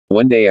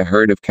One day a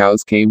herd of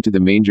cows came to the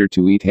manger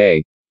to eat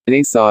hay.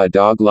 They saw a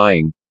dog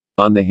lying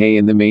on the hay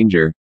in the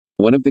manger.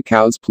 One of the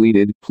cows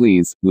pleaded,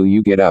 "Please, will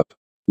you get up?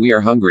 We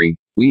are hungry.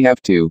 We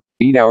have to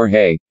eat our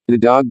hay." The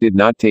dog did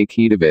not take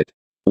heed of it.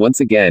 Once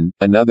again,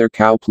 another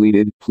cow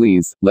pleaded,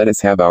 "Please, let us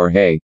have our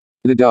hay."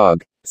 The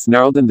dog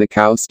snarled and the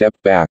cow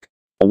stepped back.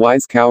 A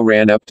wise cow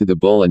ran up to the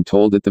bull and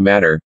told it the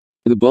matter.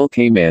 The bull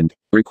came and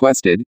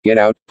requested, "Get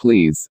out,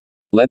 please.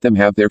 Let them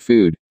have their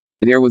food."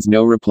 There was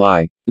no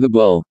reply. The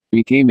bull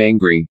became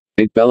angry.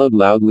 It bellowed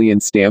loudly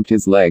and stamped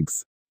his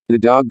legs. The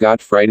dog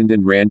got frightened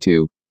and ran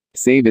to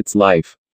save its life.